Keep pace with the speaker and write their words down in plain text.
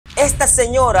esta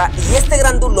señora y este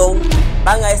grandulón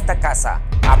van a esta casa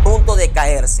a punto de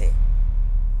caerse.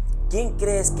 ¿Quién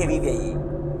crees que vive ahí?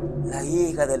 La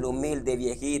hija de la humilde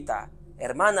viejita,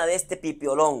 hermana de este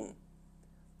pipiolón.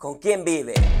 ¿Con quién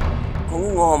vive? Con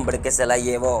un hombre que se la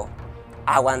llevó,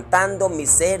 aguantando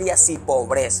miserias y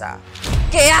pobreza.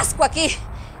 ¡Qué asco aquí!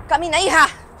 ¡Camina, hija!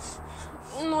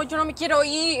 No, yo no me quiero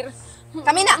ir.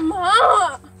 ¡Camina!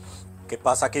 ¡Mamá! ¿Qué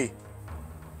pasa aquí?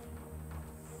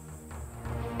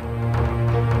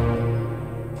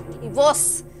 Y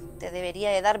vos te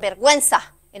debería de dar vergüenza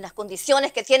en las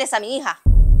condiciones que tienes a mi hija.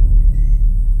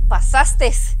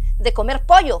 Pasaste de comer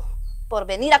pollo por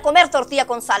venir a comer tortilla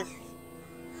con sal.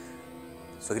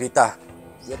 Suegrita,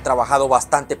 yo he trabajado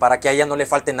bastante para que a ella no le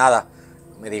falte nada.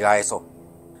 No me diga eso.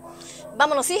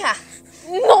 Vámonos, hija.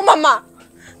 No, mamá.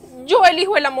 Yo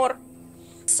elijo el amor.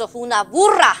 Sos una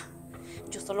burra.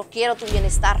 Yo solo quiero tu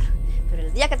bienestar. Pero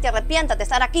el día que te arrepientas de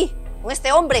estar aquí con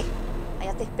este hombre,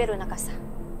 allá te espero en la casa.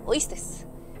 ¿Oíste?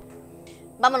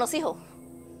 Vámonos, hijo.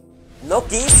 No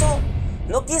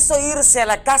quiso irse a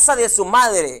la casa de su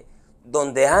madre,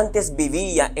 donde antes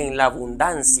vivía en la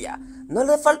abundancia. No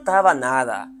le faltaba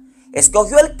nada.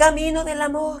 Escogió el camino del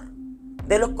amor,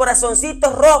 de los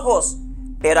corazoncitos rojos,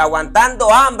 pero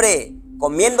aguantando hambre,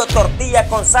 comiendo tortilla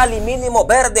con sal y mínimo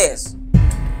verdes.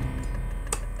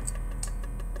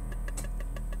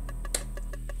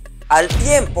 Al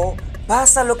tiempo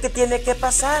pasa lo que tiene que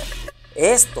pasar.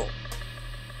 Esto.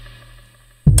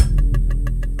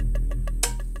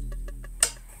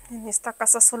 En esta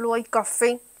casa solo hay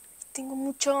café. Tengo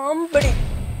mucha hambre.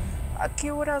 ¿A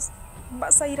qué horas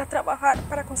vas a ir a trabajar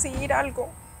para conseguir algo?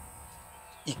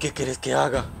 ¿Y qué quieres que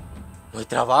haga? No hay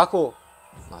trabajo.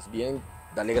 Más bien,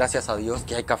 dale gracias a Dios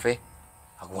que hay café.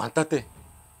 Aguántate.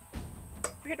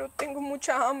 Pero tengo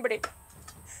mucha hambre.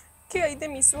 ¿Qué hay de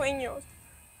mis sueños?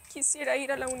 Quisiera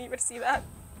ir a la universidad.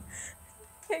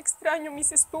 Extraño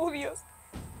mis estudios.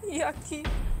 Y aquí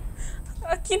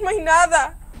no hay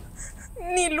nada.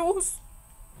 Ni luz.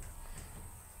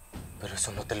 Pero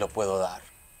eso no te lo puedo dar.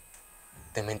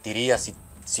 Te mentiría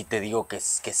si te digo que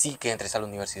sí que entres a la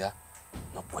universidad.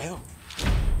 No puedo.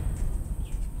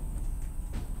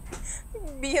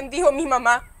 Bien dijo mi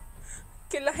mamá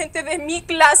que la gente de mi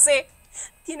clase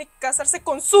tiene que casarse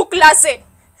con su clase.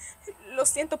 Lo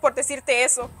siento por decirte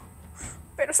eso,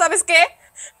 pero ¿sabes qué?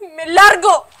 Me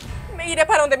largo. Me iré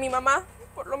para donde mi mamá.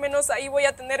 Por lo menos ahí voy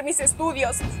a tener mis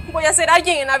estudios. Voy a ser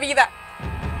alguien en la vida.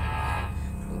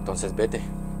 Entonces vete.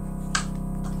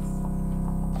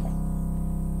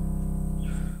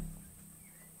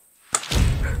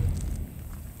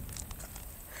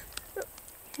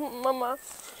 Mamá.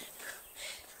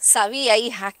 Sabía,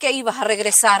 hija, que ibas a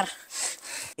regresar.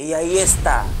 Y ahí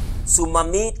está, su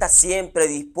mamita siempre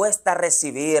dispuesta a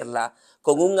recibirla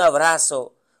con un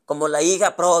abrazo, como la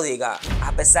hija pródiga,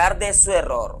 a pesar de su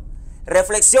error.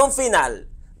 Reflexión final.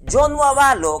 Yo no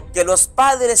avalo que los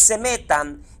padres se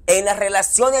metan en las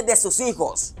relaciones de sus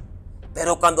hijos,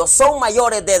 pero cuando son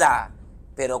mayores de edad,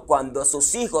 pero cuando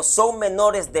sus hijos son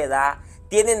menores de edad,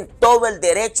 tienen todo el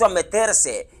derecho a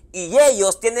meterse y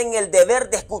ellos tienen el deber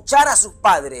de escuchar a sus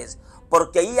padres,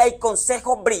 porque ahí hay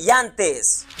consejos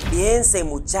brillantes. Piensen,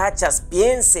 muchachas,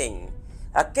 piensen.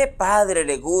 ¿A qué padre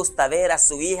le gusta ver a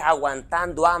su hija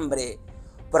aguantando hambre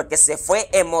porque se fue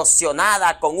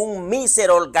emocionada con un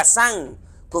mísero holgazán,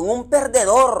 con un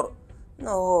perdedor?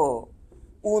 No,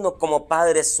 uno como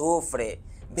padre sufre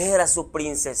ver a su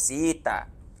princesita,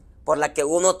 por la que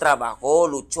uno trabajó,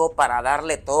 luchó para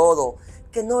darle todo,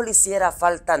 que no le hiciera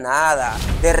falta nada.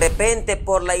 De repente,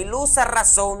 por la ilusa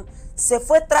razón, se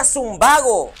fue tras un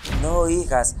vago. No,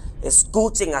 hijas,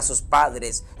 escuchen a sus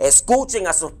padres, escuchen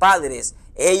a sus padres.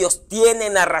 Ellos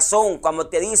tienen la razón cuando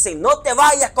te dicen, no te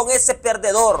vayas con ese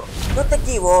perdedor. No te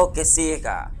equivoques,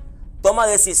 hija. Toma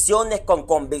decisiones con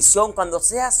convicción cuando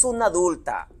seas una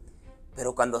adulta.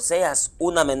 Pero cuando seas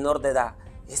una menor de edad,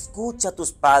 escucha a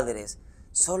tus padres.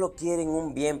 Solo quieren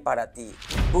un bien para ti.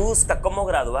 Busca cómo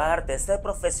graduarte, ser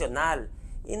profesional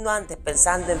y no andes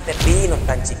pensando en pepinos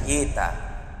tan chiquita.